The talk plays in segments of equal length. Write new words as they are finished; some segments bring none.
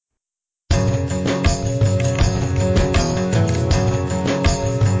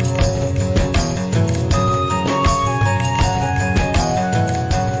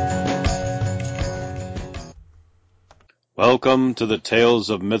Welcome to the Tales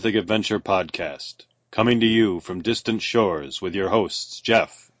of Mythic Adventure podcast, coming to you from distant shores with your hosts,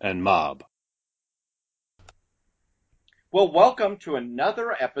 Jeff and Mob. Well, welcome to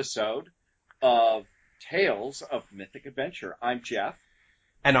another episode of Tales of Mythic Adventure. I'm Jeff.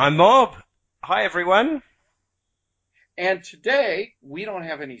 And I'm Mob. Hi, everyone. And today, we don't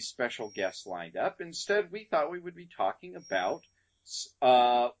have any special guests lined up. Instead, we thought we would be talking about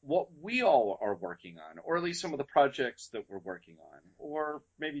what we all are working on, or at least some of the projects that we're working on, or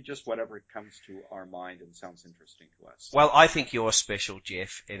maybe just whatever comes to our mind and sounds interesting to us. Well, I think you're special,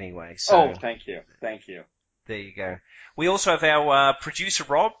 Jeff, anyway. So Oh, thank you. Thank you. There you go. We also have our producer,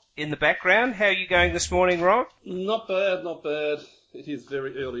 Rob, in the background. How are you going this morning, Rob? Not bad, not bad. It is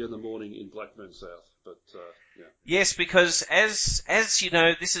very early in the morning in Blackburn South, but yeah. Yes, because as you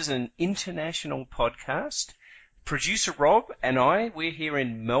know, this is an international podcast. Producer Rob and we're here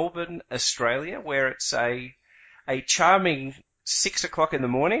in Melbourne, Australia, where it's a charming 6 o'clock in the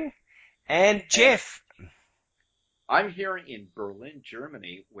morning. And Jeff. I'm here in Berlin,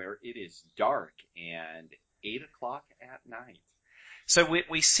 Germany, where it is dark and 8 o'clock at night. So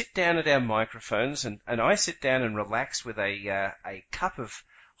we sit down at our microphones, and I sit down and relax with a cup of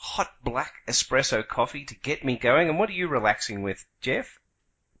hot black espresso coffee to get me going. And what are you relaxing with, Jeff?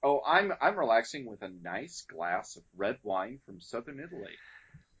 Oh, I'm relaxing with a nice glass of red wine from southern Italy,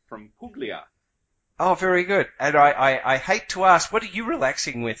 from Puglia. Oh, very good. And I hate to ask, what are you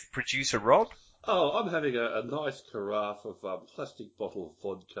relaxing with, producer Rob? Oh, I'm having a nice carafe of plastic bottle of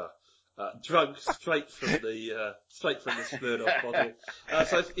vodka, drunk straight from the Smirnoff bottle.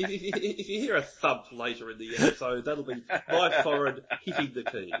 So if you hear a thump later in the episode, that'll be my forehead hitting the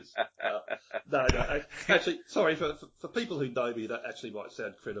keys. No, actually, sorry for people who know me, that actually might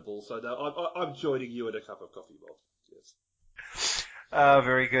sound credible. So no, I'm joining you in a cup of coffee, Bob. Yes. Oh,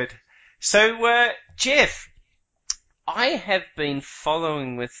 very good. So, Jeff, I have been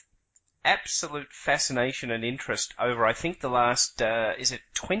following with absolute fascination and interest over, I think, the last,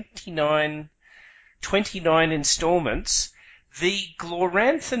 29 installments, the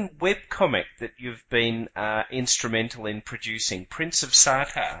Gloranthan webcomic that you've been instrumental in producing, Prince of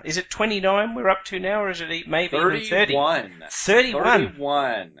SARTAR. Is it 29 we're up to now, or is it maybe 31? Even 30?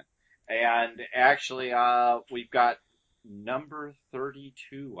 31. And actually, we've got number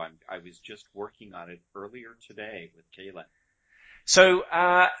 32. I was just working on it earlier today with Kalin. So,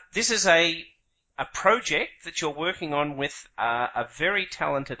 this is a project that you're working on with a very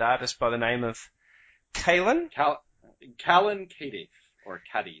talented artist by the name of Kalin? Kalin Kadiev, or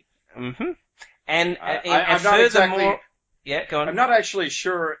Kadiev. Mm-hmm. And I'm furthermore... not exactly, yeah, go on. I'm not actually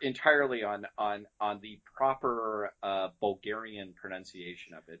sure entirely on the proper Bulgarian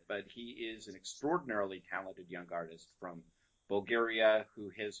pronunciation of it, but he is an extraordinarily talented young artist from Bulgaria who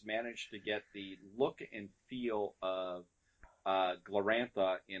has managed to get the look and feel of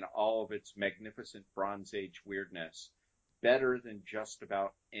Glorantha in all of its magnificent Bronze Age weirdness better than just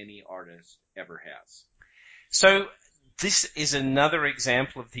about any artist ever has. So this is another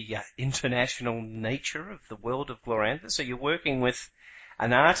example of the international nature of the world of Glorantha. So you're working with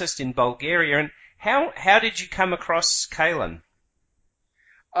an artist in Bulgaria, and how did you come across Kalin?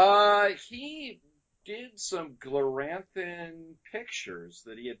 He did some Gloranthan pictures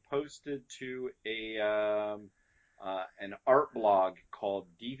that he had posted to an art blog called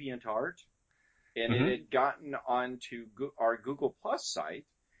Deviant Art, and it had gotten onto our Google Plus site,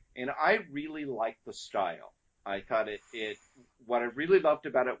 and I really liked the style. I thought what I really loved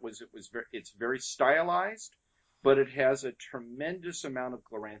about it was it's very stylized, but it has a tremendous amount of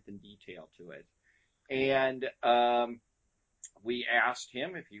Gloranthan detail to it. And we asked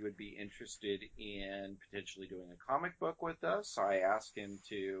him if he would be interested in potentially doing a comic book with us. I asked him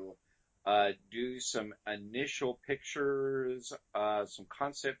to do some initial pictures, some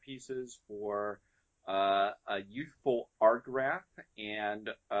concept pieces for a youthful Argrath, and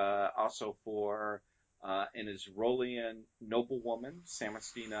also for an Israelian noblewoman,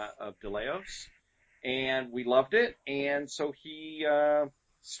 Samastina of Delayos. And we loved it, and so he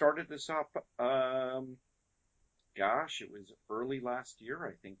started this up. It was early last year,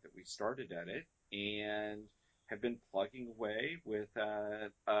 I think, that we started at it, and have been plugging away with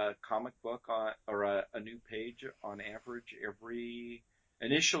a comic book or a new page on average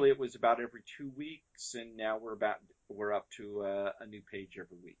initially it was about every 2 weeks, and now we're up to a new page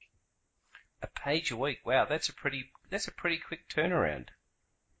every week. A page a week. Wow, that's a pretty quick turnaround.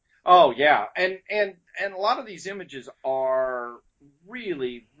 Oh yeah, and a lot of these images are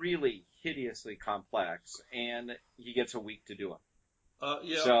really, really hideously complex, and he gets a week to do them.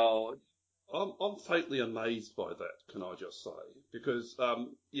 Yeah. So I'm totally amazed by that, can I just say? Because,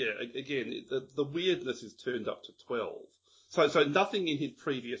 again, the weirdness is turned up to 12. So nothing in his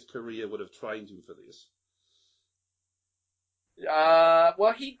previous career would have trained him for this.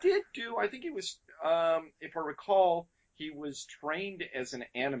 Well, he did do, I think he was, if I recall, he was trained as an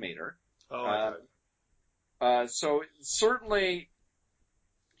animator. Oh, okay. So certainly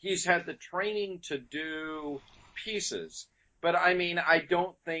he's had the training to do pieces. But I mean, I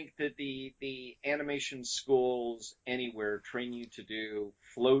don't think that the animation schools anywhere train you to do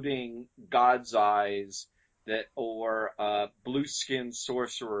floating God's eyes or blue skin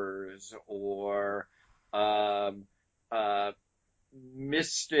sorcerers or, uh,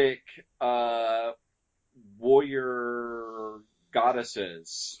 mystic, warrior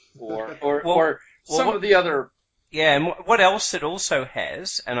goddesses or some of the other. Yeah, and what else it also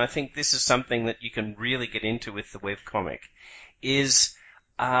has, and I think this is something that you can really get into with the webcomic, is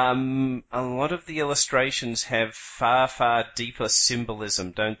a lot of the illustrations have far, far deeper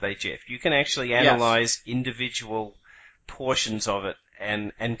symbolism, don't they, Jeff? You can actually analyze individual portions of it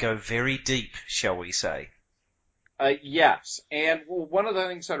and go very deep, shall we say. Yes, and one of the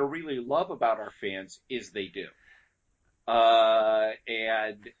things that I really love about our fans is they do. And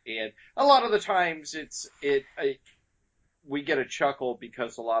a lot of the times we get a chuckle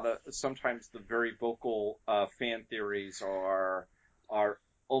because sometimes the very vocal, fan theories are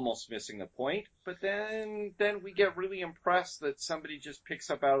almost missing the point, but then we get really impressed that somebody just picks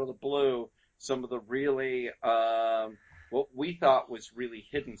up out of the blue some of the really, what we thought was really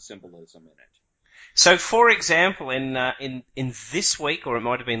hidden symbolism in it. So, for example, in this week, or it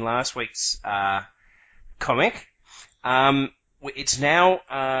might have been last week's, comic, it's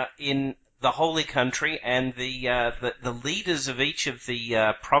now, in the Holy Country, and the leaders of each of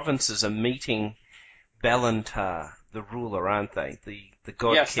the provinces are meeting Balentar, the ruler, aren't they? The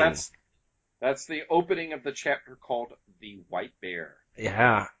God-King. Yes, that's the opening of the chapter called The White Bear.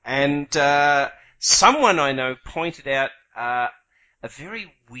 Yeah, and someone I know pointed out a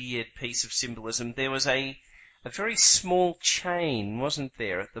very weird piece of symbolism. There was a very small chain, wasn't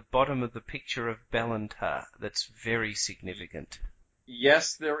there, at the bottom of the picture of Balentar that's very significant.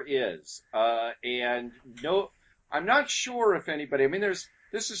 Yes, there is. And no, I'm not sure if anybody, I mean,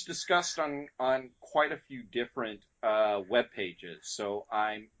 this is discussed on quite a few different, web pages. So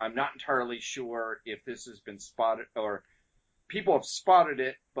I'm not entirely sure if this has been spotted or people have spotted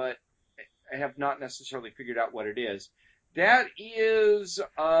it, but I have not necessarily figured out what it is. That is,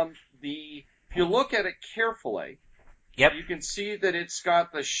 if you look at it carefully, Yep. you can see that it's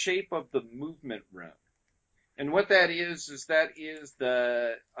got the shape of the movement rune. And what that is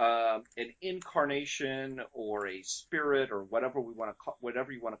an incarnation or a spirit or whatever you want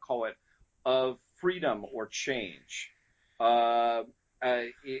to call it, of freedom or change. And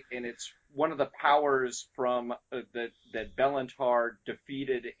it's one of the powers from that Balentar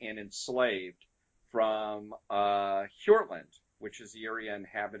defeated and enslaved from Hjortland, which is the area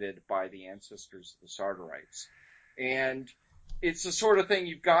inhabited by the ancestors of the Sartarites. And it's the sort of thing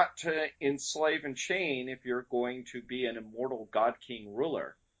you've got to enslave and chain if you're going to be an immortal God-King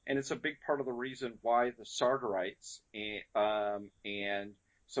ruler. And it's a big part of the reason why the Sartarites and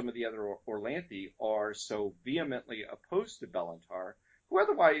some of the other Orlanthi are so vehemently opposed to Balentar, who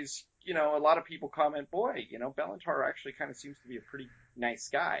otherwise, a lot of people comment, boy, Balentar actually kind of seems to be a pretty nice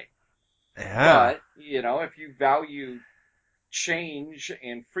guy. Yeah. But, if you value change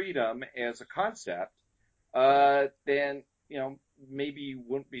and freedom as a concept, then, maybe you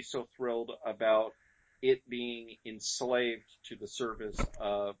wouldn't be so thrilled about it being enslaved to the service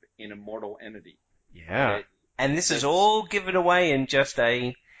of an immortal entity. Yeah. And this is all given away in just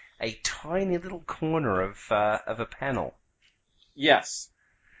a tiny little corner of a panel. Yes.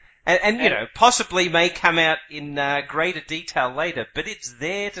 And possibly may come out in greater detail later, but it's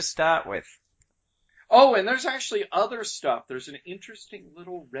there to start with. Oh, and there's actually other stuff. There's an interesting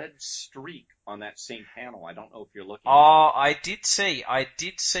little red streak on that same panel. I don't know if you're looking at it. I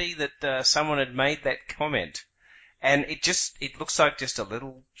did see that someone had made that comment. And it looks like just a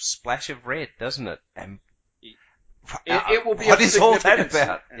little splash of red, doesn't it? And it will be what of is all that significance.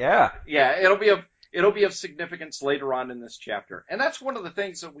 about? Yeah. Yeah, it'll be of significance later on in this chapter. And that's one of the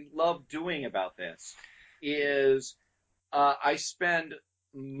things that we love doing about this is I spend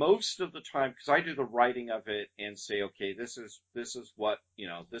most of the time, because I do the writing of it and say, okay, this is what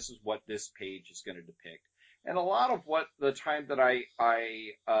this page is going to depict. And a lot of what the time that I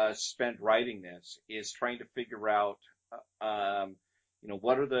spend writing this is trying to figure out,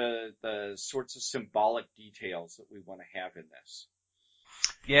 what are the sorts of symbolic details that we want to have in this.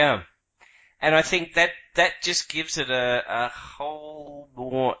 Yeah. And I think that just gives it a whole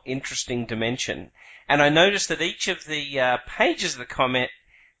more interesting dimension. And I noticed that each of the pages of the comic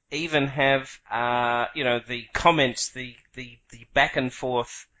even have, the comments, the back and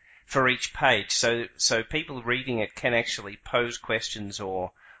forth for each page. So people reading it can actually pose questions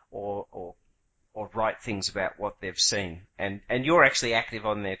or write things about what they've seen. And you're actually active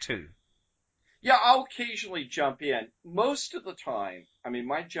on there too. Yeah, I'll occasionally jump in. Most of the time, I mean,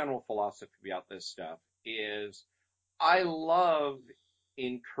 my general philosophy about this stuff is I love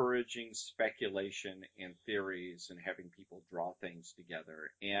encouraging speculation and theories and having people draw things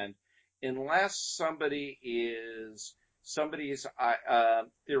together. And unless somebody's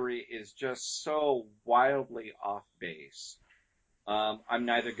theory is just so wildly off base, I'm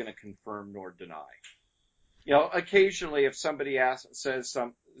neither going to confirm nor deny. Occasionally if somebody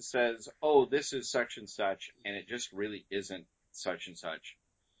says, oh, this is such and such, and it just really isn't such and such,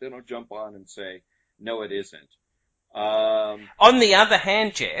 then I'll jump on and say, no, it isn't. On the other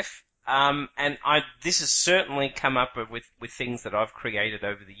hand, Jeff, this has certainly come up with things that I've created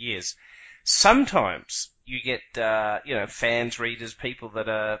over the years. Sometimes you get, fans, readers, people that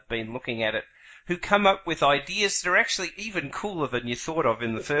have been looking at it, who come up with ideas that are actually even cooler than you thought of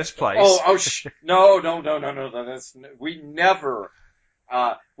in the first place. No.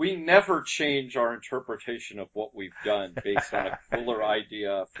 We never change our interpretation of what we've done based on a cooler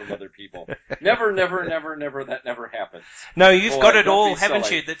idea from other people. Never. That never happens. No, you've got it all, haven't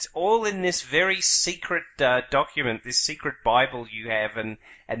you? That's all in this very secret document, this secret Bible you have, and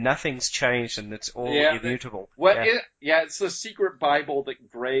nothing's changed, and it's all immutable. It's the secret Bible that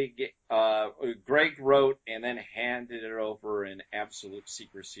Greg wrote and then handed it over in absolute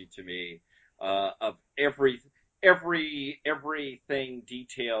secrecy to me, of everything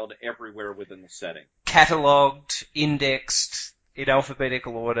detailed everywhere within the setting. Catalogued, indexed, in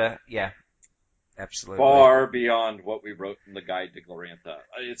alphabetical order. Yeah, absolutely. Far beyond what we wrote in the Guide to Glorantha.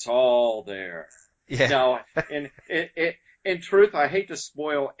 It's all there. Yeah. Now, in truth, I hate to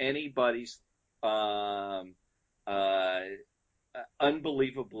spoil anybody's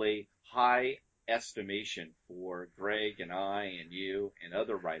unbelievably high estimation for Greg and I and you and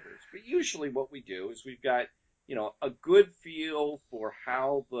other writers. But usually what we do is we've got a good feel for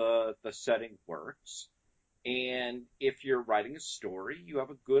how the setting works. And if you're writing a story, you have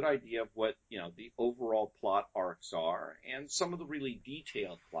a good idea of what, the overall plot arcs are and some of the really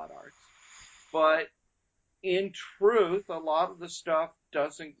detailed plot arcs. But in truth, a lot of the stuff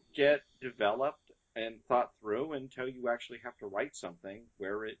doesn't get developed and thought through until you actually have to write something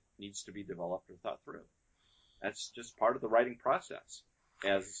where it needs to be developed or thought through. That's just part of the writing process,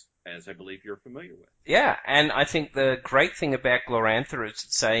 as I believe you're familiar with. Yeah, and I think the great thing about Glorantha is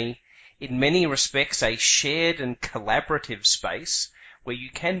it's in many respects, a shared and collaborative space where you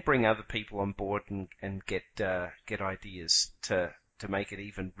can bring other people on board and get ideas to make it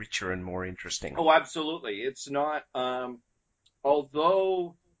even richer and more interesting. Oh, absolutely. It's not,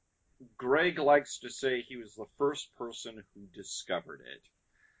 although Greg likes to say he was the first person who discovered it,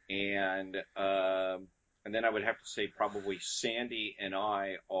 and then I would have to say probably Sandy and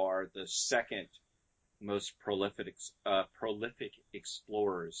I are the second most prolific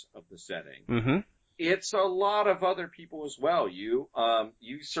explorers of the setting. Mm-hmm. It's a lot of other people as well. You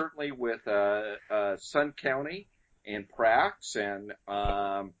certainly with Sun County and Prax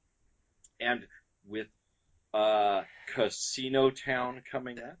and with Casino Town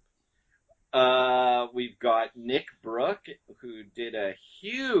coming up. We've got Nick Brooke, who did a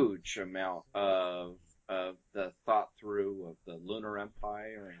huge amount of the thought through of the Lunar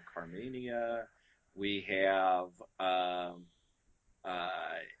Empire and Carmania. We have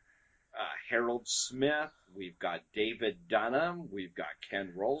Harold Smith. We've got David Dunham. We've got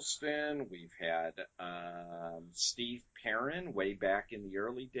Ken Rolston. We've had Steve Perrin way back in the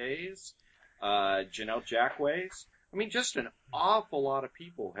early days. Janelle Jackways. I mean, just an awful lot of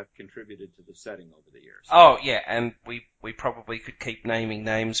people have contributed to the setting over the years. Oh, yeah, and we probably could keep naming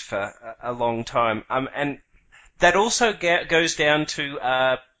names for a long time. And that also goes down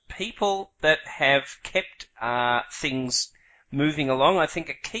to people that have kept things moving along. I think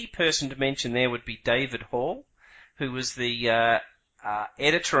a key person to mention there would be David Hall, who was the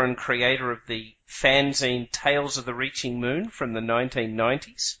editor and creator of the fanzine Tales of the Reaching Moon from the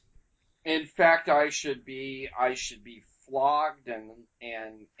 1990s. In fact, I should be flogged and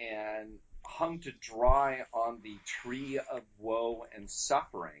hung to dry on the tree of woe and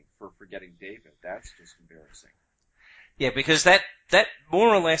suffering for forgetting David. That's just embarrassing. Yeah, because that more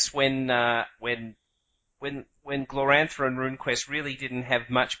or less when Glorantha and RuneQuest really didn't have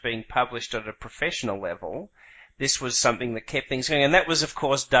much being published at a professional level, this was something that kept things going. And that was, of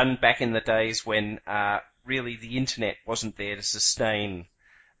course, done back in the days when really the internet wasn't there to sustain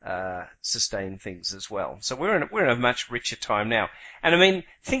sustain things as well. So we're in a much richer time now. And I mean,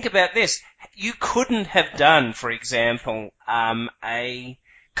 think about this. You couldn't have done, for example, a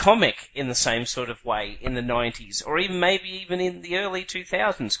comic in the same sort of way in the 90s, or maybe even in the early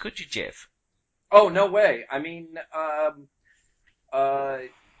 2000s, could you, Jeff? Oh, no way. I mean, a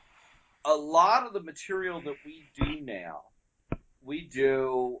lot of the material that we do now, we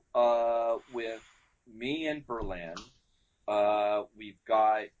do with me in Berlin. We've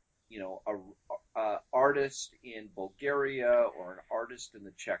got, a artist in Bulgaria or an artist in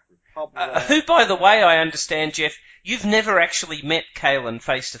the Czech Republic. Who, by the way, I understand, Jeff, you've never actually met Kalin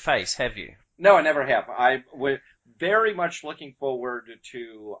face to face, have you? No, I never have. We're very much looking forward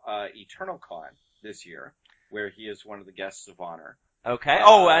to EternalCon this year, where he is one of the guests of honor. Okay.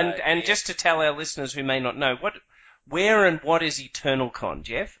 And just to tell our listeners who may not know, where and what is EternalCon,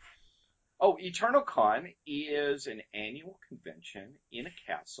 Jeff? Oh, EternalCon is an annual convention in a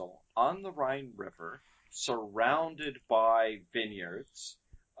castle on the Rhine River, surrounded by vineyards,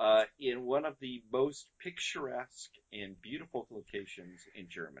 in one of the most picturesque and beautiful locations in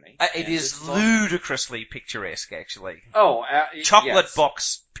Germany. It is ludicrously picturesque, actually. Oh, chocolate yes.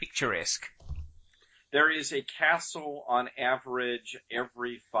 box picturesque. There is a castle on average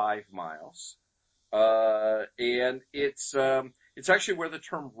every 5 miles. And it's actually where the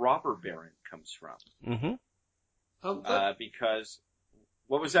term robber baron comes from. Mm-hmm. Because,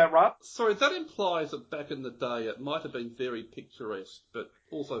 what was that, Rob? Sorry, that implies that back in the day it might have been very picturesque, but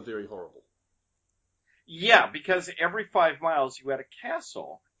also very horrible. Yeah, because every 5 miles you had a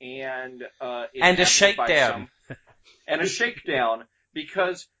castle, and a shakedown. And a shakedown,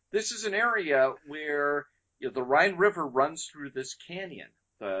 because this is an area where the Rhine River runs through this canyon,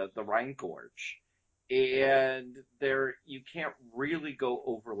 the Rhine Gorge. And you can't really go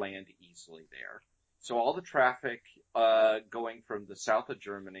overland easily there. So all the traffic, going from the south of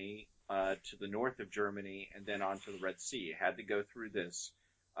Germany, to the north of Germany and then onto the Red Sea had to go through this,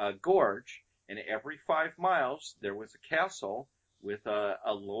 gorge. And every 5 miles there was a castle with a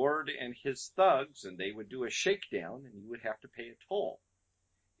lord and his thugs, and they would do a shakedown and you would have to pay a toll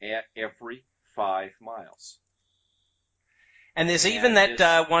at every 5 miles. And there's even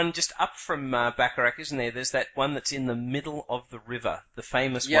that one just up from Bacharach, isn't there? There's that one that's in the middle of the river, the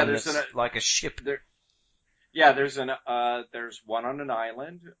famous one that's like a ship. There's one on an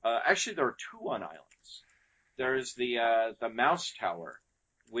island. Actually, there are 2 on islands. There's the Mouse Tower,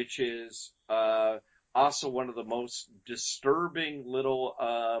 which is also one of the most disturbing little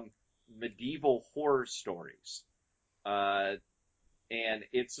medieval horror stories. And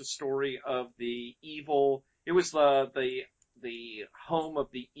it's a story of the evil. It was the home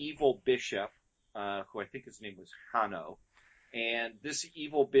of the evil bishop, who I think his name was Hanno. And this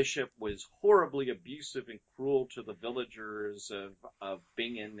evil bishop was horribly abusive and cruel to the villagers of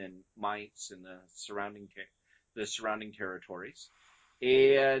Bingen and Mainz and the surrounding territories.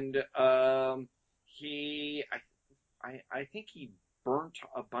 And I think he burnt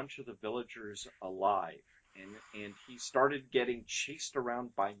a bunch of the villagers alive, and he started getting chased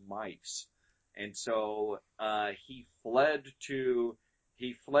around by mice. And so he fled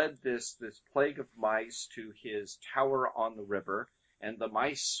this plague of mice to his tower on the river, and the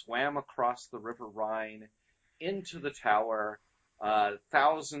mice swam across the River Rhine into the tower.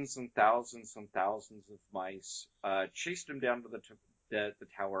 Thousands and thousands and thousands of mice chased him down to the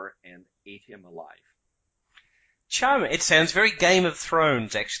tower and ate him alive. Charming. It sounds very Game of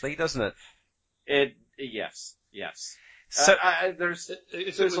Thrones, actually, doesn't it? Yes. So there's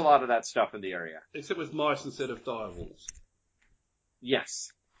a lot of that stuff in the area. Except with mice instead of direwolves.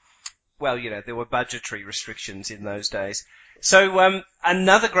 Yes. Well, there were budgetary restrictions in those days. So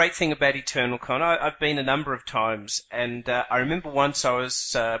another great thing about EternalCon, I've been a number of times, and I remember once I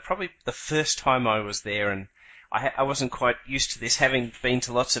was probably the first time I was there, and I wasn't quite used to this, having been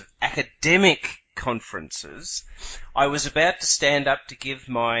to lots of academic conferences. I was about to stand up to give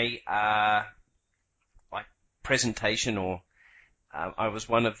my presentation, or I was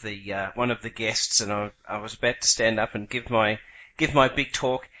one of the guests, and I was about to stand up and give my big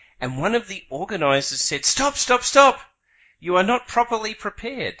talk, and one of the organisers said, "Stop! You are not properly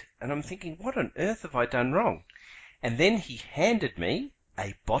prepared." And I'm thinking, what on earth have I done wrong? And then he handed me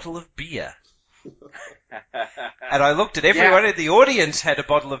a bottle of beer. And I looked at everyone in the audience had a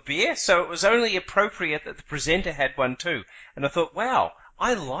bottle of beer, so it was only appropriate that the presenter had one too. And I thought, wow,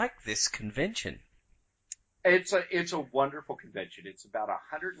 I like this convention. It's a wonderful convention. It's about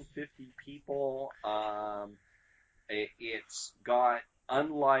 150 people. It's got,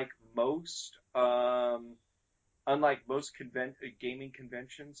 unlike most gaming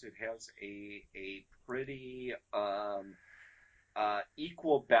conventions, it has a pretty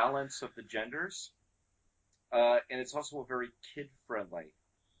equal balance of the genders, and it's also a very kid-friendly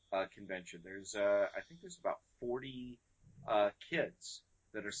convention. I think there's about 40 kids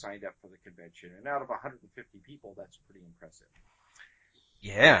that are signed up for the convention, and out of 150 people, that's pretty impressive.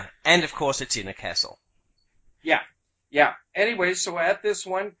 Yeah, and of course it's in a castle. Yeah. Anyway, so at this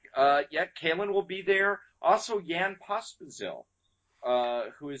one, Kalin will be there. Also, Jan Pospisil,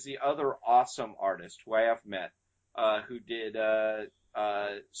 who is the other awesome artist who I have met, who did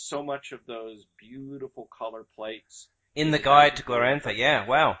so much of those beautiful color plates. In the Guide to Glorantha, yeah,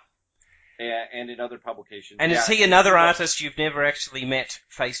 wow. And in other publications. And is he another artist you've never actually met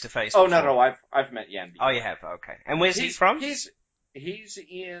face to face? Oh, no, I've met Jan before. Oh, you have, okay. And where's he from? He's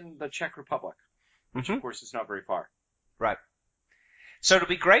in the Czech Republic, which of course is not very far. Right. So it'll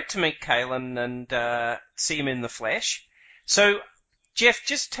be great to meet Kalin and see him in the flesh. So, Jeff,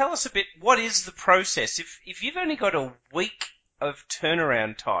 just tell us a bit, what is the process? If you've only got a week of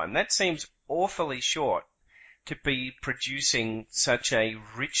turnaround time, that seems awfully short to be producing such a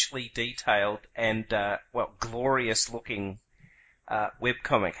richly detailed and, glorious-looking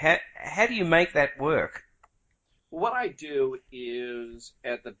webcomic. How do you make that work? What I do is,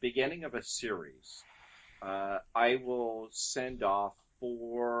 at the beginning of a series, I will send off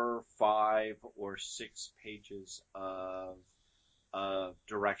 4, 5, or 6 pages of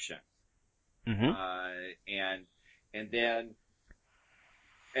direction. Mm-hmm. And then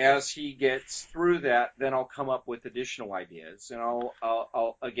as he gets through that, then I'll come up with additional ideas. And I'll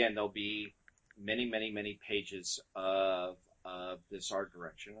again, there'll be many, many, many pages of this art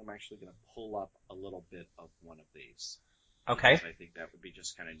direction. I'm actually going to pull up a little bit of one of these. Okay. Because I think that would be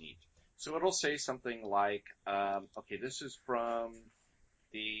just kind of neat. So it'll say something like, this is from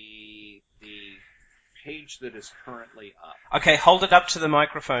the page that is currently up. Okay, hold it up to the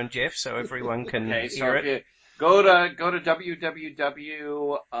microphone, Jeff, so everyone can hear it. Go to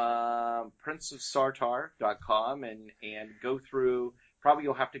www.princeofsartar.com and go through. Probably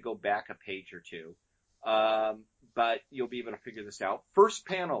you'll have to go back a page or two, but you'll be able to figure this out. First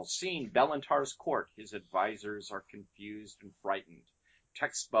panel, scene, Balentar's court. His advisors are confused and frightened.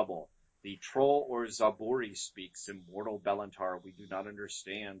 Text bubble. The troll or Zaburi speaks. Immortal Balentar, we do not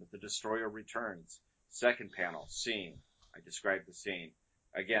understand, but the destroyer returns. Second panel, scene. I describe the scene.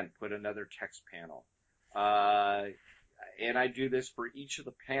 Again, put another text panel. And I do this for each of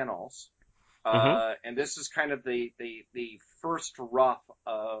the panels. And this is kind of the first rough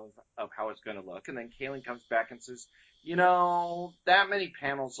of how it's going to look. And then Kalin comes back and says, that many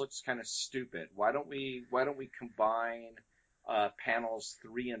panels looks kind of stupid. Why don't we combine panels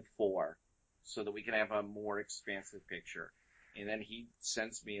 3 and 4 so that we can have a more expansive picture? And then he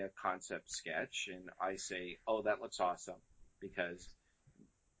sends me a concept sketch and I say, oh, that looks awesome, because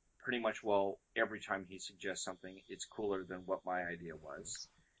pretty much, every time he suggests something, it's cooler than what my idea was.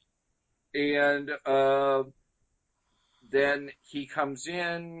 And then he comes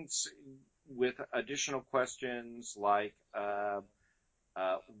in with additional questions like,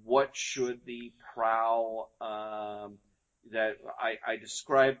 what should the prow, that I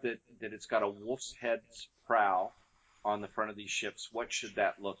described that it's got a wolf's head's prow on the front of these ships. What should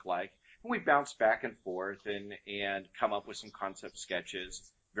that look like? And we bounce back and forth and come up with some concept sketches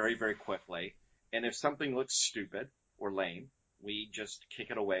very, very quickly. And if something looks stupid or lame, we just kick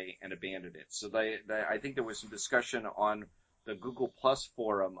it away and abandon it. So I think there was some discussion on the Google Plus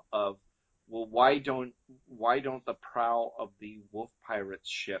forum of, well, why don't the prow of the wolf pirates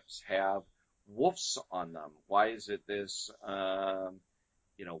ships have wolves on them? Why is it this,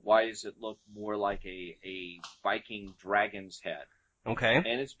 why does it look more like a Viking dragon's head? Okay.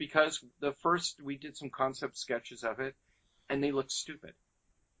 And it's because we did some concept sketches of it and they look stupid.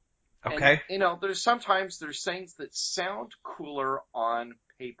 Okay. And, there's things that sound cooler on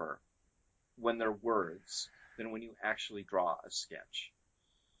paper when they're words than when you actually draw a sketch.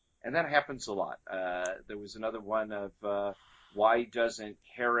 And that happens a lot. There was another one of, why doesn't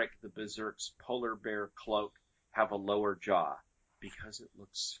Herrick the Berserk's polar bear cloak have a lower jaw? Because it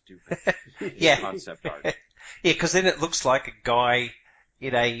looks stupid. Yeah. Concept art. Yeah, because then it looks like a guy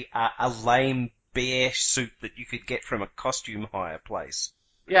in a lame bear suit that you could get from a costume hire place.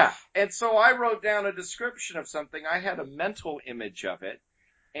 Yeah, and so I wrote down a description of something. I had a mental image of it,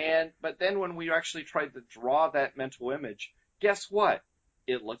 but then when we actually tried to draw that mental image, guess what?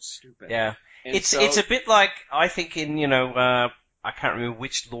 It looks stupid. Yeah, and it's a bit like, I think in I can't remember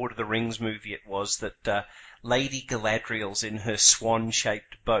which Lord of the Rings movie it was that Lady Galadriel's in her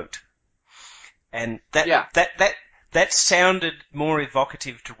swan-shaped boat, and that sounded more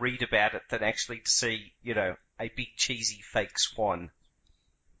evocative to read about it than actually to see a big cheesy fake swan.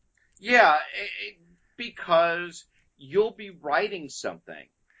 Yeah, because you'll be writing something,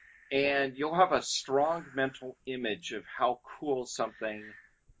 and you'll have a strong mental image of how cool something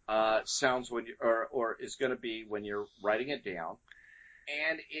sounds when you, or is going to be when you're writing it down,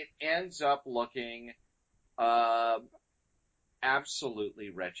 and it ends up looking absolutely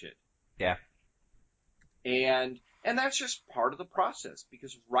wretched. Yeah. And that's just part of the process,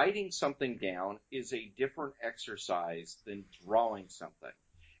 because writing something down is a different exercise than drawing something.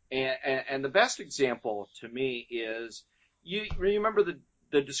 And the best example to me is, you remember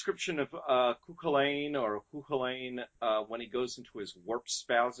the description of Cuchulainn when he goes into his warp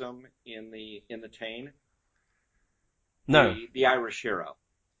spasm in the Táin? No. The Irish hero.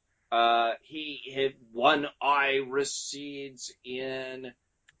 He had one eye recedes into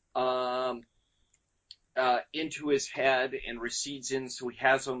his head and recedes in, so he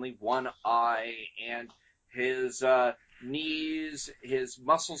has only one eye, and his knees, his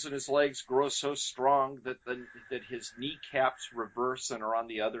muscles in his legs grow so strong that his kneecaps reverse and are on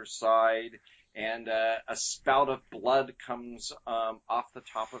the other side, and a spout of blood comes off the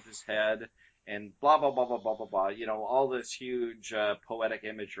top of his head, and blah blah blah blah blah blah blah. All this huge poetic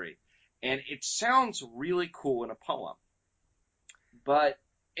imagery, and it sounds really cool in a poem, but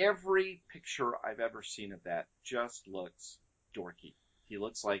every picture I've ever seen of that just looks dorky. He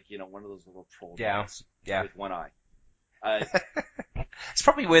looks like, one of those little troll dolls with one eye. It's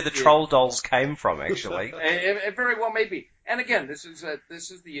probably where the troll dolls came from, actually. It very well may be. And again, this is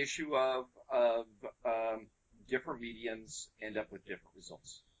the issue of different mediums end up with different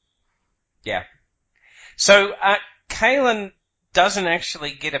results. Yeah. So, Kalin doesn't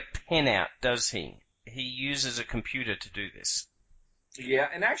actually get a pen out, does he? He uses a computer to do this. Yeah,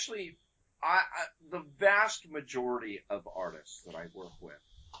 and actually, the vast majority of artists that I work with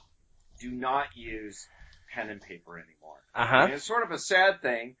do not use pen and paper anymore. Uh-huh. And it's sort of a sad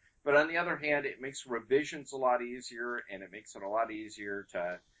thing, but on the other hand, it makes revisions a lot easier, and it makes it a lot easier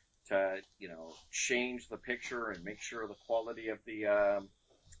to change the picture and make sure the quality of the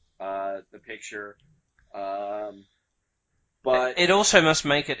picture. But it also must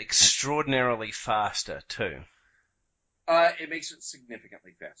make it extraordinarily faster too. It makes it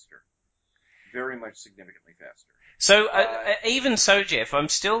significantly faster. Very much significantly faster. So, even so, Jeff, I'm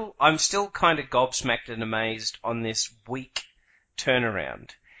still kind of gobsmacked and amazed on this week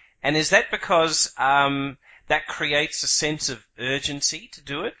turnaround. And is that because, that creates a sense of urgency to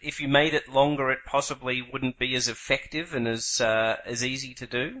do it? If you made it longer, it possibly wouldn't be as effective and as easy to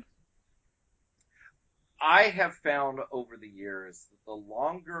do? I have found over the years that the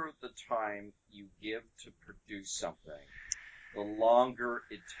longer the time you give to produce something, the longer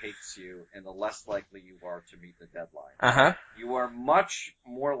it takes you and the less likely you are to meet the deadline. Uh-huh. You are much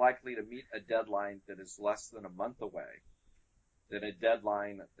more likely to meet a deadline that is less than a month away than a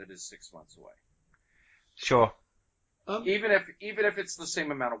deadline that is 6 months away. Sure. Even if it's the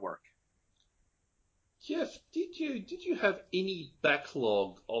same amount of work. Jeff, did you have any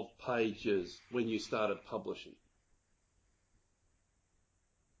backlog of pages when you started publishing?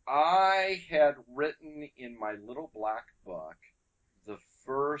 I had written in my little black book the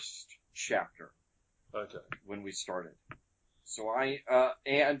first chapter. Okay. When we started. So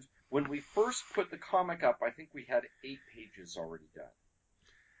and when we first put the comic up, I think we had 8 pages already done.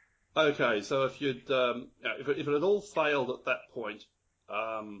 Okay, so if it had all failed at that point,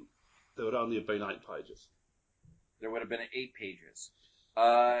 there would only have been 8 pages. There would have been 8 pages.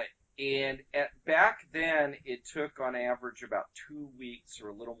 And back then, it took on average about 2 weeks or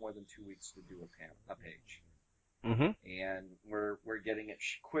a little more than 2 weeks to do a page. Mm-hmm. And we're getting it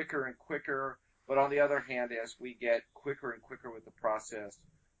quicker and quicker. But on the other hand, as we get quicker and quicker with the process,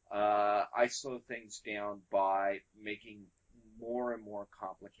 I slow things down by making more and more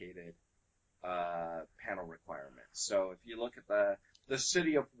complicated panel requirements. So if you look at the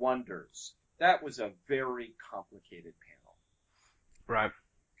City of Wonders, that was a very complicated panel. Right.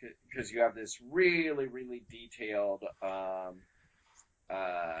 Because you have this really, really detailed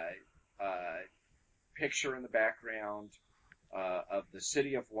picture in the background of the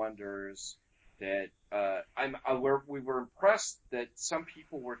City of Wonders. That we were impressed that some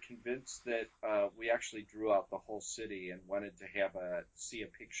people were convinced that we actually drew out the whole city and wanted to see a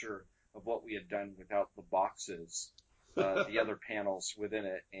picture of what we had done without the boxes, the other panels within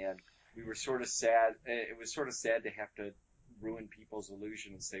it, and we were sort of sad. It was sort of sad to have to ruin people's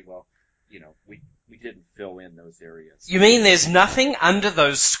illusion and say, well, we didn't fill in those areas. You mean there's nothing under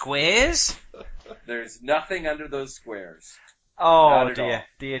those squares? There's nothing under those squares. Oh dear.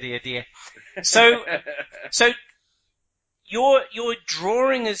 So your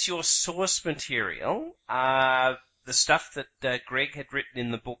drawing as your source material, the stuff that Greg had written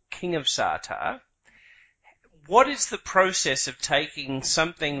in the book King of Sartar. what is the process of taking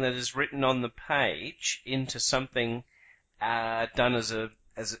something that is written on the page into something done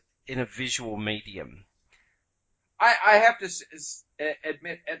in a visual medium? I have to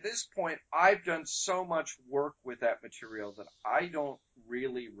admit, at this point, I've done so much work with that material that I don't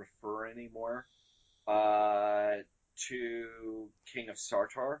really refer anymore to King of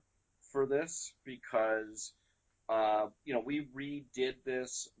Sartar for this, because we redid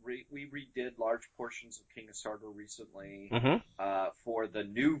this. We redid large portions of King of Sartar recently for the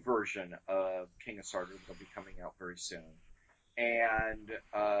new version of King of Sartar that'll be coming out very soon. And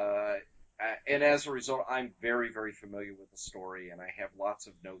as a result, I'm very, very familiar with the story, and I have lots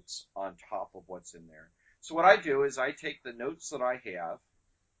of notes on top of what's in there. So what I do is I take the notes that I have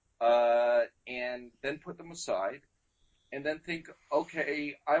and then put them aside, and then think,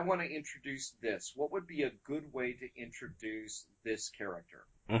 okay, I want to introduce this. What would be a good way to introduce this character?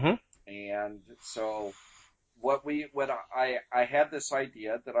 Mm-hmm. And so I had this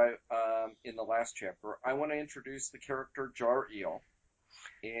idea that in the last chapter, I want to introduce the character Jar Eel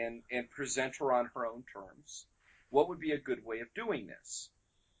and present her on her own terms. What would be a good way of doing this?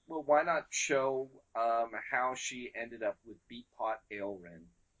 Well, why not show how she ended up with Beatpot Aelrin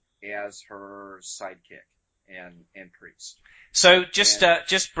as her sidekick and priest. So just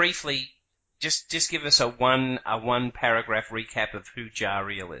briefly, just give us a one paragraph recap of who Jar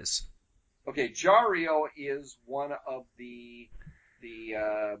Eel is. Okay, Jar Eel is one of the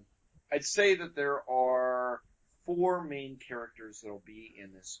I'd say that there are 4 main characters that'll be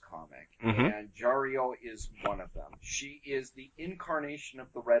in this comic, and Jar Eel is one of them. She is the incarnation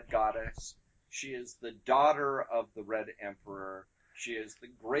of the Red Goddess. She is the daughter of the Red Emperor. She is the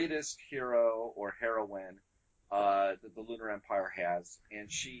greatest hero or heroine that the Lunar Empire has,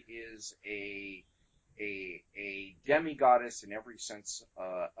 and she is a demigoddess in every sense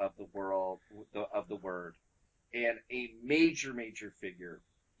of the word, and a major figure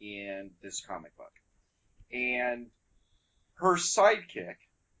in this comic book. And her sidekick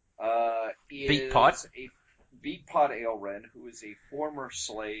is a Beatpot Aelrin, who is a former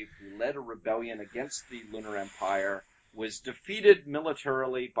slave who led a rebellion against the Lunar Empire, was defeated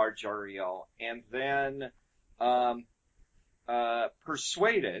militarily by Jar Eel, and then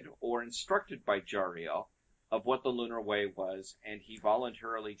persuaded or instructed by Jar Eel of what the Lunar Way was, and he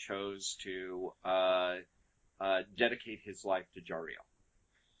voluntarily chose to dedicate his life to Jar Eel.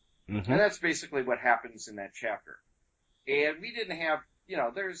 And that's basically what happens in that chapter. And we didn't have,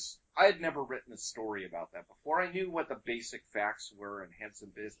 I had never written a story about that before. I knew what the basic facts were and had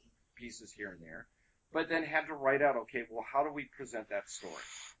some pieces here and there, but then had to write out, okay, well, how do we present that story?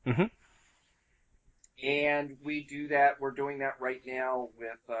 And we do that. We're doing that right now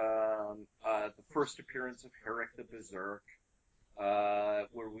with the first appearance of Herrick the Berserk,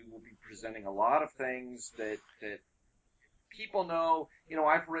 where we will be presenting a lot of things that people know.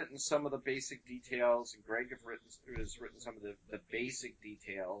 I've written some of the basic details, and Greg has written some of the basic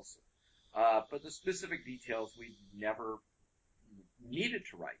details, but the specific details we never needed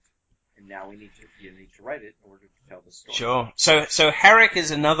to write. And now you need to write it in order to tell the story. Sure. So Herrick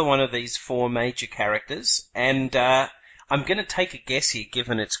is another one of these 4 major characters, and I'm going to take a guess here,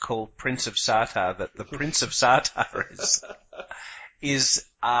 given it's called Prince of Sartar, that the Prince of Sartar is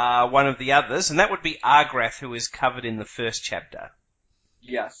one of the others, and that would be Argrath, who is covered in the first chapter.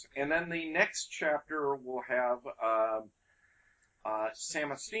 Yes, and then the next chapter will have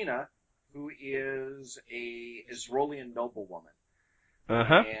Samastina, who is a Israelian noblewoman.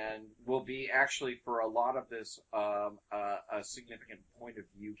 And will be actually, for a lot of this, a significant point of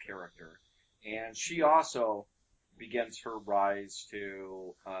view character. And she also begins her rise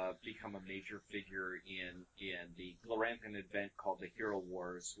to become a major figure in the Gloranthan event called the Hero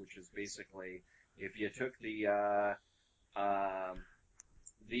Wars, which is basically, if you took the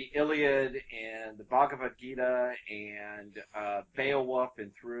Iliad and the Bhagavad Gita and Beowulf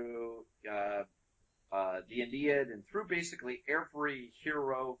and through the Aeneid and through basically every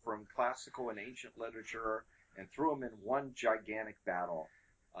hero from classical and ancient literature and threw them in one gigantic battle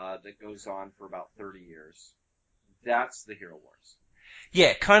that goes on for about 30 years. That's the Hero Wars.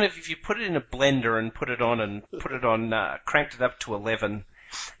 Yeah, kind of if you put it in a blender and put it on, cranked it up to 11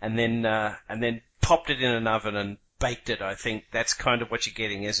 and then popped it in an oven and baked it, I think that's kind of what you're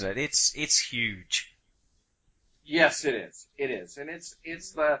getting, isn't it? It's huge. Yes, it is. It is. And it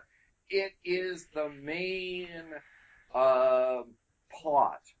is the main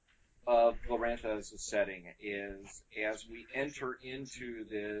plot of Glorantha as a setting, is as we enter into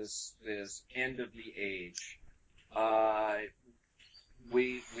this end of the age,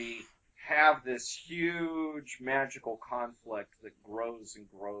 we have this huge magical conflict that grows and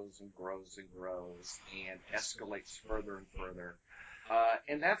grows and grows and grows and escalates further and further.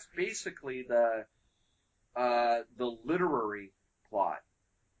 And that's basically the literary plot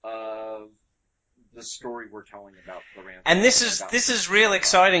of the story we're telling about Glorantha. And this is real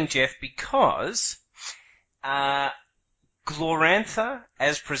exciting, Jeff, because Glorantha,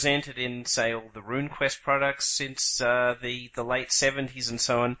 as presented in, say, all the RuneQuest products since the late 70s and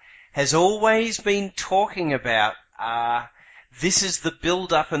so on, has always been talking about this is the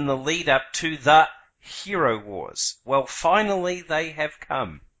build-up and the lead-up to the Hero Wars. Well, finally they have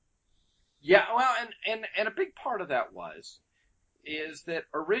come. Yeah, well, and a big part of that is that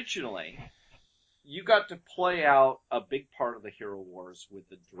originally you got to play out a big part of the Hero Wars with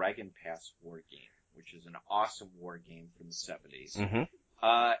the Dragon Pass war game, which is an awesome war game from the 70s. Mm-hmm.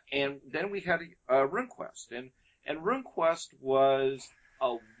 And then we had RuneQuest, and RuneQuest was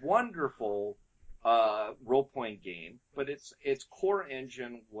a wonderful role-playing game, but its core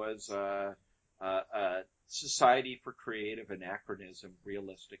engine was a Society for Creative Anachronism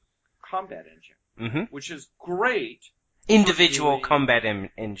realistic combat engine, Mm-hmm. which is great. Individual combat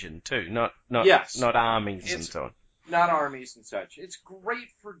engine too, not armies and so on. Not armies and such. It's great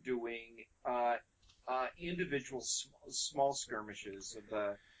for doing individual small skirmishes of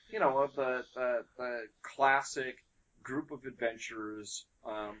the classic group of adventurers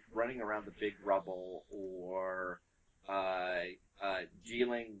running around the big rubble, or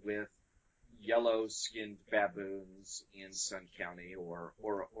dealing with yellow-skinned baboons in Sun County or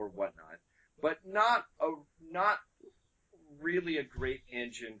whatnot, but not really a great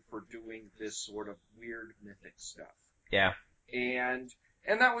engine for doing this sort of weird mythic stuff. Yeah. And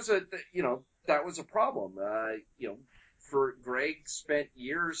that was a problem. For Greg spent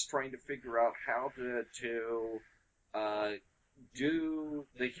years trying to figure out how to do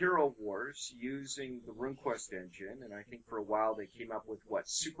the Hero Wars using the RuneQuest engine, and I think for a while they came up with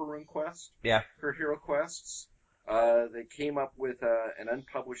Super RuneQuest? Yeah. For Hero Quests. They came up with an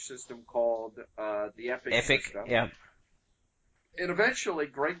unpublished system called the Epic system. Yeah. And eventually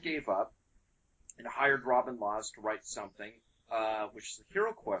Greg gave up and hired Robin Laws to write something, which is the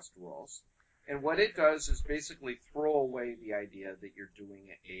Hero Quest rules. And what it does is basically throw away the idea that you're doing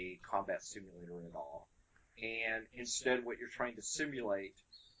a combat simulator at all. And instead what you're trying to simulate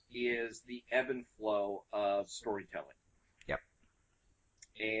is the ebb and flow of storytelling. Yep.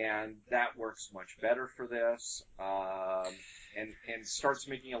 And that works much better for this, and starts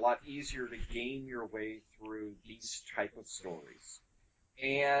making it a lot easier to game your way through these type of stories.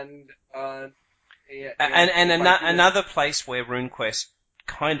 And another place where RuneQuest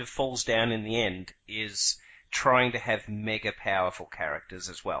kind of falls down in the end is trying to have mega powerful characters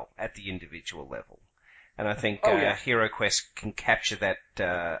as well at the individual level. And I think HeroQuest can capture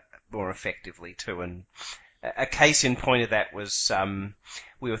that more effectively too. And a case in point of that was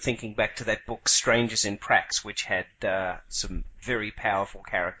we were thinking back to that book Strangers in Prax, which had some very powerful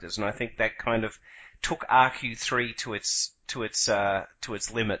characters, and I think that kind of took RQ3 to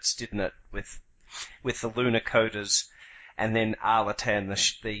its limits, didn't it? With the Lunar Coders, and then Arlatan,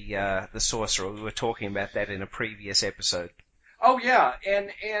 the sorcerer. We were talking about that in a previous episode. Oh yeah,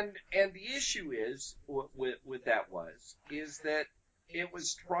 and the issue is with that is that it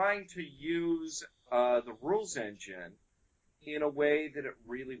was trying to use the rules engine in a way that it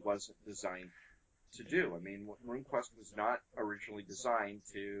really wasn't designed to do. I mean, RuneQuest was not originally designed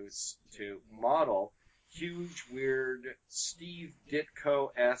to model huge, weird, Steve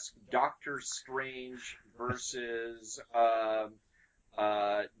Ditko-esque Doctor Strange versus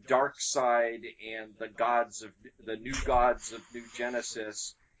Darkseid and the new gods of New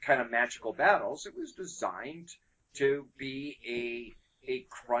Genesis kind of magical battles. It was designed to be a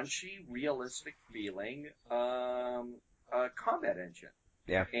crunchy, realistic feeling combat engine.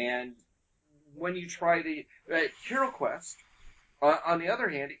 Yeah. And when you try to HeroQuest, on the other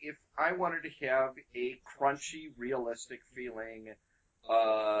hand, if I wanted to have a crunchy, realistic feeling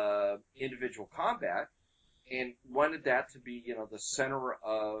individual combat, and wanted that to be, the center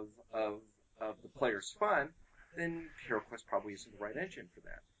of the player's fun, then HeroQuest probably isn't the right engine for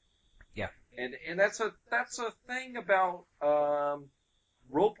that. Yeah. And that's a thing about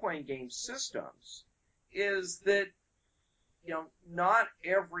role-playing game systems, is that not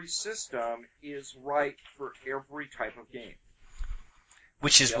every system is right for every type of game.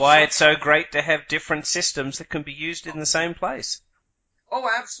 Which is why it's so great to have different systems that can be used in the same place. Oh,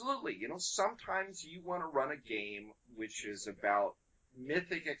 absolutely. Sometimes you want to run a game which is about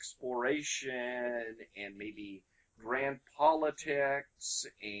mythic exploration and maybe grand politics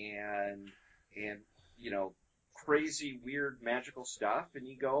and crazy, weird, magical stuff, and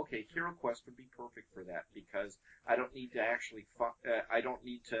you go, okay, Hero Quest would be perfect for that because I don't need to actually I don't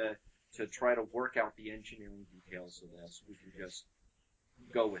need to try to work out the engineering details of this. We can just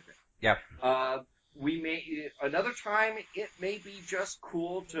go with it. Yeah. Another time it may be just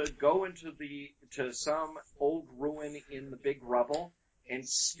cool to go to some old ruin in the big rubble and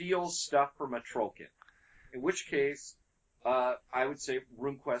steal stuff from a trollkin. In which case, I would say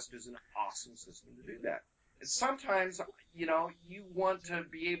RuneQuest is an awesome system to do that. And sometimes, you want to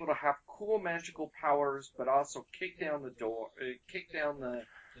be able to have cool magical powers, but also kick down the door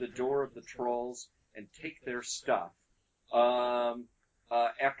of the trolls and take their stuff.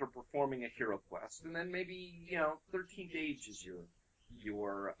 After performing a hero quest, and then maybe 13th Age is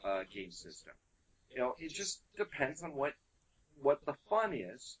your game system. It just depends on what the fun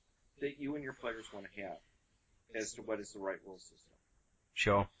is that you and your players want to have as to what is the right rule system.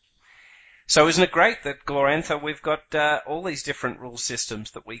 Sure. So isn't it great that Glorantha, we've got all these different rule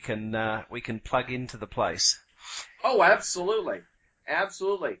systems that we can plug into the place? Oh, absolutely,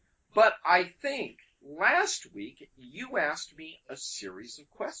 absolutely. But I think last week you asked me a series of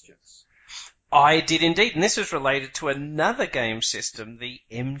questions. I did indeed, and this is related to another game system, the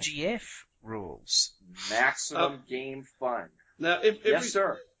MGF rules. Maximum game fun. Now, yes,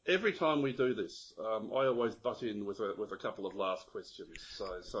 sir. Every time we do this, I always butt in with a couple of last questions.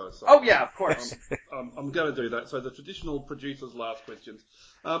 So. Oh yeah, of course. I'm going to do that. So the traditional producer's last questions.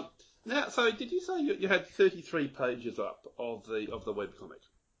 Now, so did you say you had 33 pages up of the webcomic?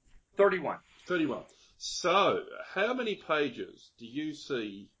 31. 31. So, how many pages do you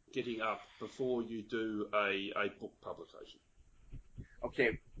see getting up before you do a book publication?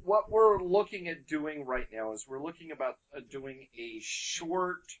 Okay, what we're looking at doing right now is we're looking about doing a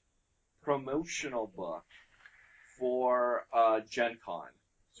short promotional book for Gen Con.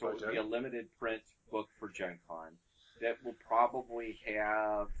 So it would be a limited print book for Gen Con that will probably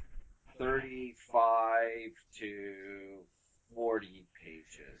have 35 to 40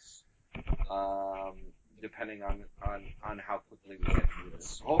 pages. Depending on how quickly we get through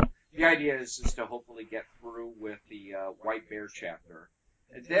this. The idea is to hopefully get through with the White Bear chapter.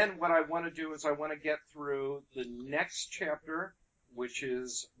 And then what I want to do is I want to get through the next chapter, which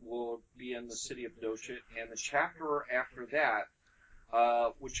will be in the city of Dochet, and the chapter after that,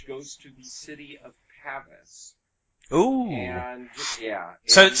 which goes to the city of Pavis. Ooh. And, yeah.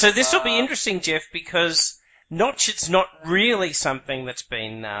 So this will be interesting, Jeff, because it's not really something that's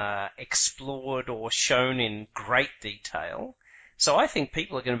been explored or shown in great detail. So I think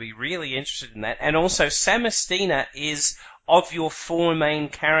people are going to be really interested in that. And also, Samastina is, of your four main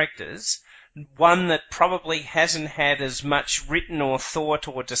characters, one that probably hasn't had as much written or thought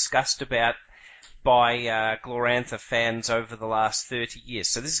or discussed about by Glorantha fans over the last 30 years.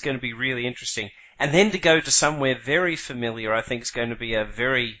 So this is going to be really interesting. And then to go to somewhere very familiar, I think is going to be a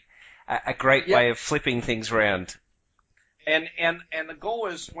great way of flipping things around. And the goal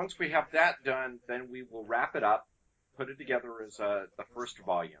is, once we have that done, then we will wrap it up, put it together as the first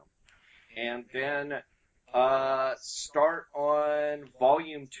volume, and then start on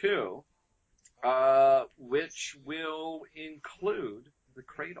volume 2, which will include the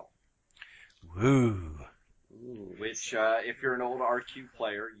cradle. Woo. Which, if you're an old RQ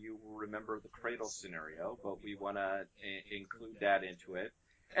player, you will remember the cradle scenario, but we want to include that into it.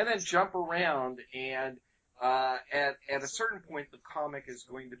 And then jump around, and at a certain point, the comic is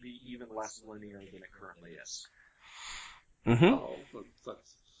going to be even less linear than it currently is. Mm-hmm. Oh,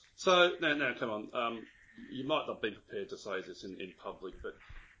 so now, come on. You might not be prepared to say this in public, but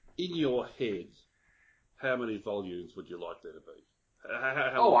in your head, how many volumes would you like there to be?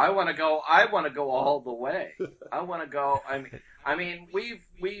 I want to go. I want to go all the way. I want to go. I mean, we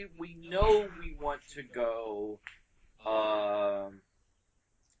know we want to go.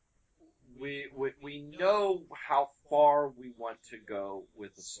 We know how far we want to go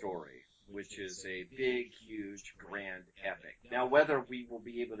with the story, which is a big, huge, grand epic. Now, whether we will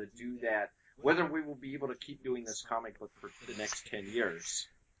be able to do that, whether we will be able to keep doing this comic book for the next 10 years,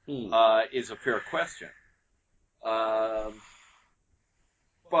 is a fair question.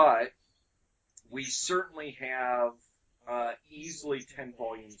 But we certainly have easily 10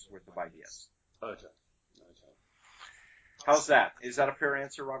 volumes worth of ideas. Okay. How's that? Is that a fair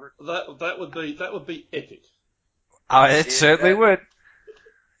answer, Robert? That would be epic. It certainly would.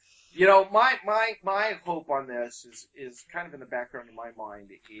 My hope on this is kind of in the background of my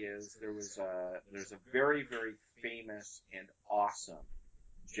mind is there's a very, very famous and awesome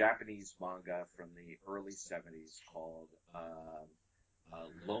Japanese manga from the early 70s called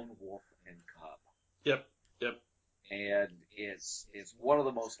Lone Wolf and Cub. Yep. And it's one of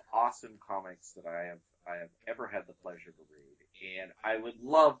the most awesome comics that I I have ever had the pleasure to read, and I would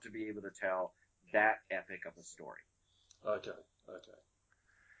love to be able to tell that epic of a story. Okay.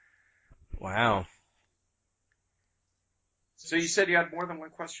 Wow. So you said you had more than one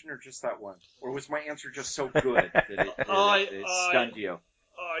question, or just that one? Or was my answer just so good that it stunned you?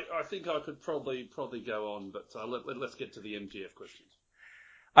 I think I could probably go on, but let's get to the MGF questions.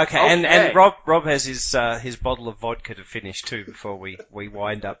 Okay. And Rob has his bottle of vodka to finish too before we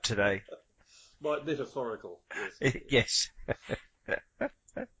wind up today. Metaphorical. Yes.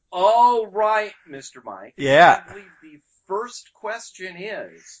 Yes. All right, Mr. Mike. Yeah. I believe the first question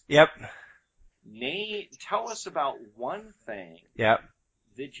is... Yep. Tell us about one thing Yep.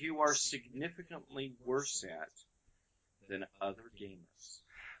 that you are significantly worse at than other gamers.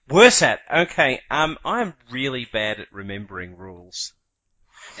 Worse at? Okay. I'm really bad at remembering rules.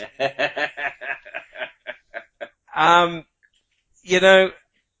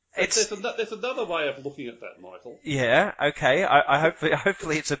 There's another way of looking at that, Michael. Yeah, okay. I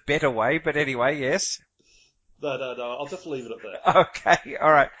hopefully it's a better way, but anyway, yes. No, I'll just leave it at that. Okay,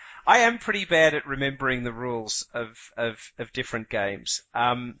 alright. I am pretty bad at remembering the rules of different games.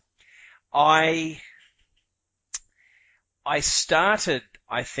 I started,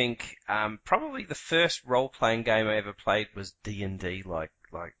 I think, probably the first role-playing game I ever played was D&D, like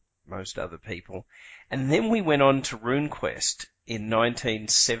most other people. And then we went on to RuneQuest in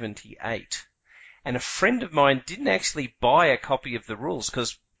 1978. And a friend of mine didn't actually buy a copy of the rules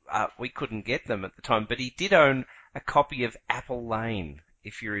because we couldn't get them at the time, but he did own a copy of Apple Lane,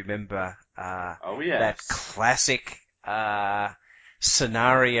 if you remember that classic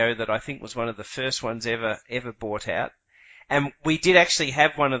scenario that I think was one of the first ones ever bought out. And we did actually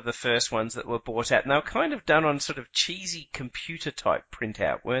have one of the first ones that were bought out, and they were kind of done on sort of cheesy computer-type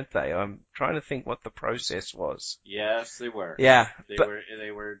printout, weren't they? I'm trying to think what the process was. Yes, they were. Yeah.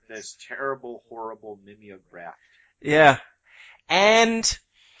 They were this terrible, horrible mimeograph. Yeah. And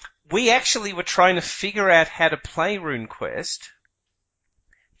we actually were trying to figure out how to play RuneQuest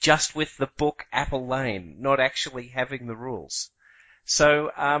just with the book Apple Lane, not actually having the rules.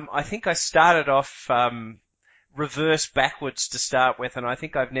 So I think I started off reverse backwards to start with, and I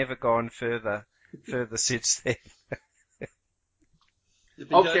think I've never gone further since then.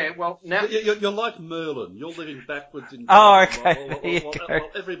 Okay, well now you're like Merlin. You're living backwards in time. Oh, okay. While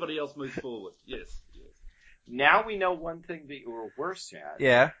everybody else moves forward. Yes. Now we know one thing that you were worse at.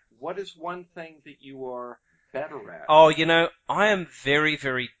 Yeah. What is one thing that you are better at? Oh, I am very,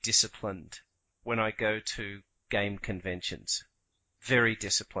 very disciplined when I go to game conventions. Very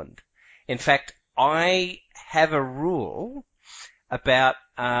disciplined. In fact, I have a rule about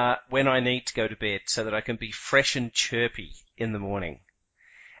when I need to go to bed so that I can be fresh and chirpy in the morning.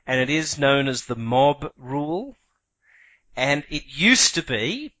 And it is known as the mob rule. And it used to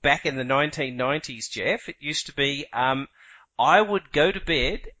be, back in the 1990s, Jeff, it used to be, I would go to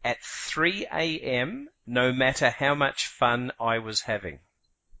bed at 3 a.m. no matter how much fun I was having.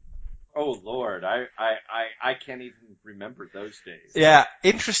 Oh Lord, I can't even remember those days. Yeah,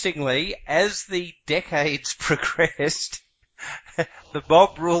 interestingly, as the decades progressed, the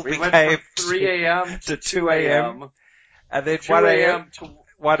mob rule became went from 3 a.m. to 2 a.m. And then 2 a.m. to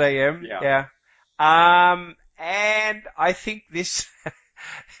 1 a.m. Yeah. And I think this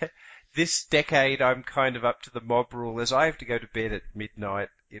decade I'm kind of up to the mob rule, as I have to go to bed at midnight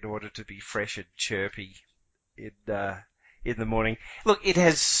in order to be fresh and chirpy in the morning. Look, it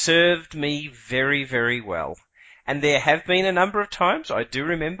has served me very, very well. And there have been a number of times, I do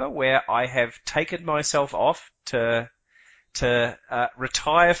remember, where I have taken myself off to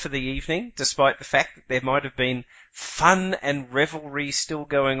retire for the evening, despite the fact that there might have been fun and revelry still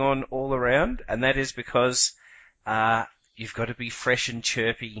going on all around, and that is because you've got to be fresh and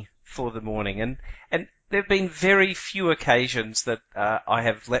chirpy for the morning. And there have been very few occasions that I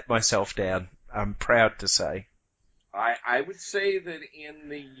have let myself down, I'm proud to say. I would say that in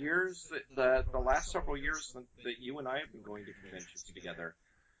the years, the last several years that you and I have been going to conventions together,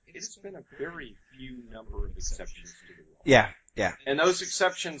 it's been a very few number of exceptions to the rule. Yeah. And those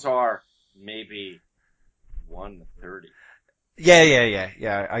exceptions are maybe 1 to 30.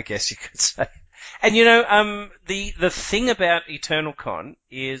 Yeah, I guess you could say. And the thing about EternalCon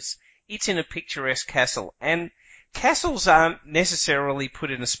is it's in a picturesque castle, and castles aren't necessarily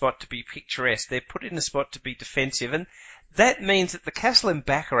put in a spot to be picturesque. They're put in a spot to be defensive, and that means that the castle in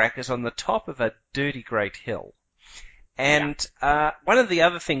Bacharach is on the top of a dirty great hill. And one of the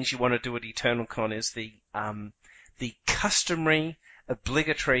other things you want to do at EternalCon is the customary,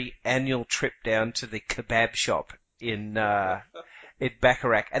 obligatory annual trip down to the kebab shop in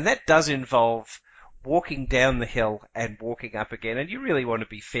Bacharach, and that does involve walking down the hill and walking up again, and you really want to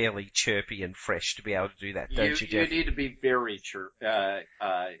be fairly chirpy and fresh to be able to do that, don't you, Jeff? You need to be very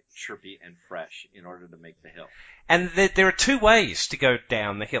chirpy and fresh in order to make the hill. And there are two ways to go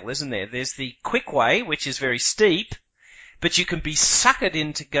down the hill, isn't there? There's the quick way, which is very steep, but you can be suckered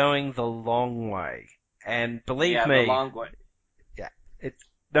into going the long way. And believe me, the long way. Yeah, it's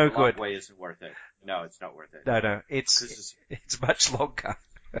no good. The long way isn't worth it. No, it's not worth it. No, it's much longer.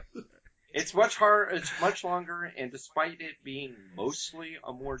 It's much harder. It's much longer, and despite it being mostly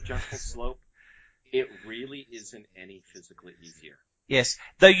a more gentle slope, it really isn't any physically easier. Yes,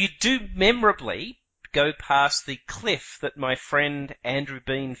 though you do memorably go past the cliff that my friend Andrew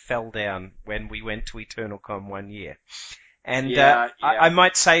Bean fell down when we went to EternalCon one year. And I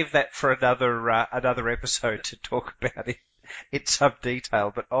might save that for another episode to talk about it in some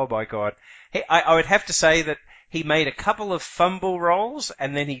detail. But oh my God, I would have to say that he made a couple of fumble rolls,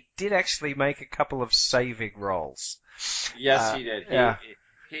 and then he did actually make a couple of saving rolls. Yes, he did. Yeah.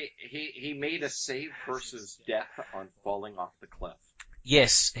 He made a save versus death on falling off the cliff.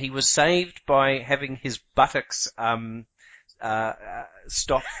 Yes, he was saved by having his buttocks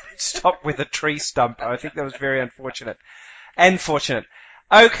stop with a tree stump. I think that was very unfortunate and fortunate.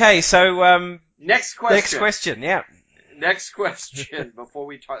 Okay, so next question. Yeah. Next question, before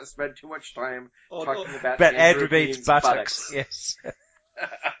we spend too much time talking about Andrew Bean's buttocks. Yes.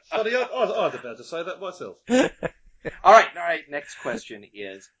 Funny, I was about to say that myself. All right. Next question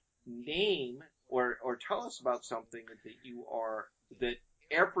is name or tell us about something that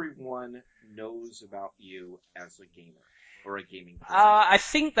everyone knows about you as a gamer or a gaming person. I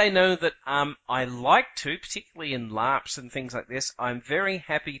think they know that I like to, particularly in LARPs and things like this. I'm very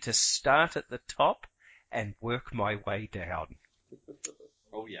happy to start at the top and work my way down.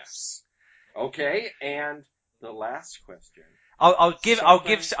 Oh yes. Okay, and the last question. I'll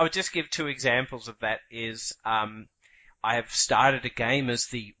just give two examples of that. Is I have started a game as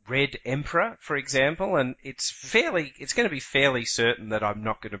the Red Emperor, for example, and it's going to be fairly certain that I'm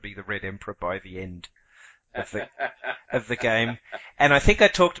not going to be the Red Emperor by the end of the game. And I think I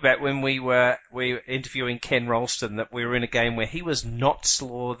talked about when we were interviewing Ken Rolston that we were in a game where he was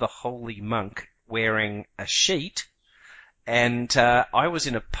Notzlaw the Holy Monk wearing a sheet, and I was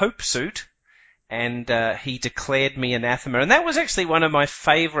in a Pope suit, and he declared me anathema. And that was actually one of my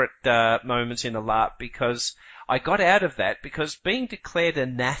favourite moments in a LARP, because I got out of that, because being declared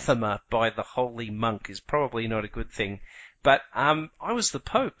anathema by the Holy Monk is probably not a good thing. But I was the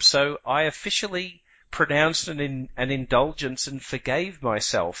Pope, so I officially pronounced an indulgence and forgave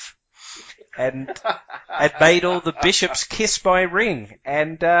myself. And made all the bishops kiss my ring.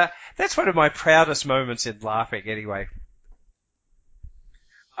 And that's one of my proudest moments in LARPing, anyway.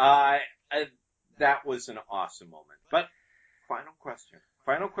 That was an awesome moment. But final question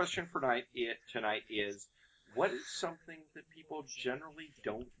for tonight is, what is something that people generally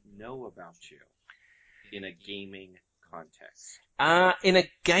don't know about you in a gaming context? In a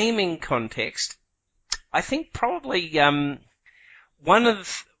gaming context, I think probably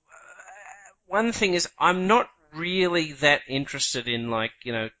one thing is I'm not really that interested in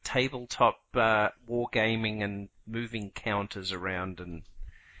tabletop wargaming and moving counters around and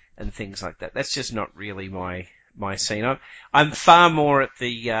things like that. That's just not really my scene. I'm far more at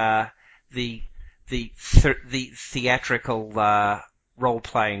the theatrical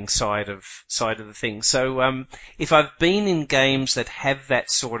role-playing side of the thing. So if I've been in games that have that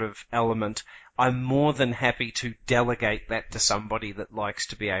sort of element, I'm more than happy to delegate that to somebody that likes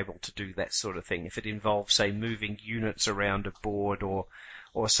to be able to do that sort of thing. If it involves, say, moving units around a board or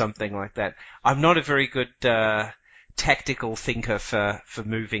something like that. I'm not a very good tactical thinker for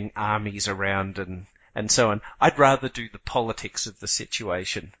moving armies around and so on. I'd rather do the politics of the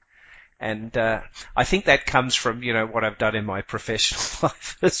situation. And I think that comes from, what I've done in my professional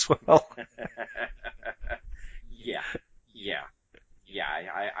life as well.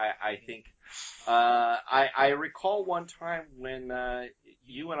 I think I recall one time when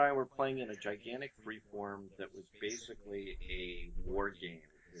you and I were playing in a gigantic freeform that was basically a war game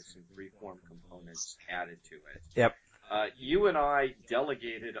with some freeform components added to it. Yep. You and I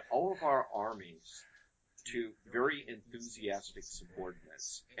delegated all of our armies to very enthusiastic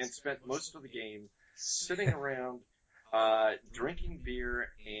subordinates and spent most of the game sitting around drinking beer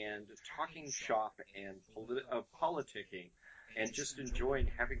and talking shop and politicking and just enjoying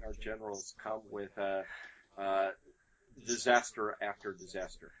having our generals come with disaster after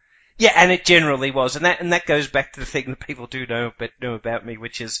disaster. Yeah, and it generally was, and that goes back to the thing that people do know about me,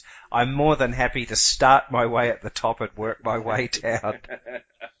 which is I'm more than happy to start my way at the top and work my way down.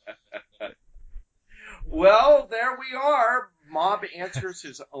 Well, there we are. Mob answers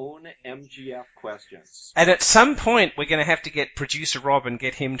his own MGF questions. And at some point, we're going to have to get producer Rob and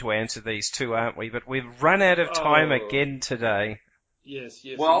get him to answer these too, aren't we? But we've run out of time again today. Yes.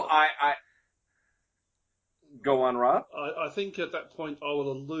 Well, I go on, Rob. I think at that point I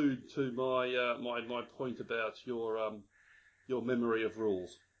will allude to my point about your memory of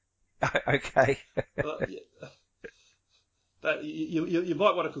rules. Okay. You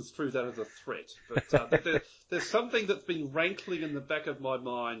might want to construe that as a threat, but there's something that's been rankling in the back of my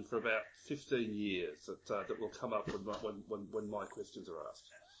mind for about 15 years that will come up when my questions are asked.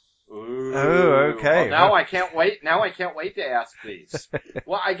 Ooh. Oh, okay. Well, now I can't wait. Now I can't wait to ask these.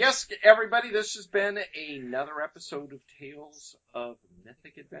 Well, I guess everybody, this has been another episode of Tales of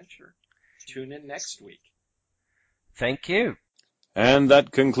Mythic Adventure. Tune in next week. Thank you. And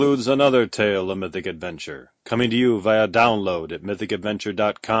that concludes another tale of Mythic Adventure, coming to you via download at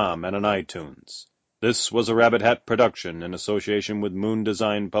mythicadventure.com and on iTunes. This was a Rabbit Hat production in association with Moon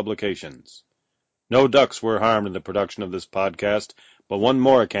Design Publications. No ducks were harmed in the production of this podcast, but one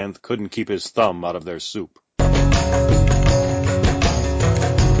Morakanth couldn't keep his thumb out of their soup.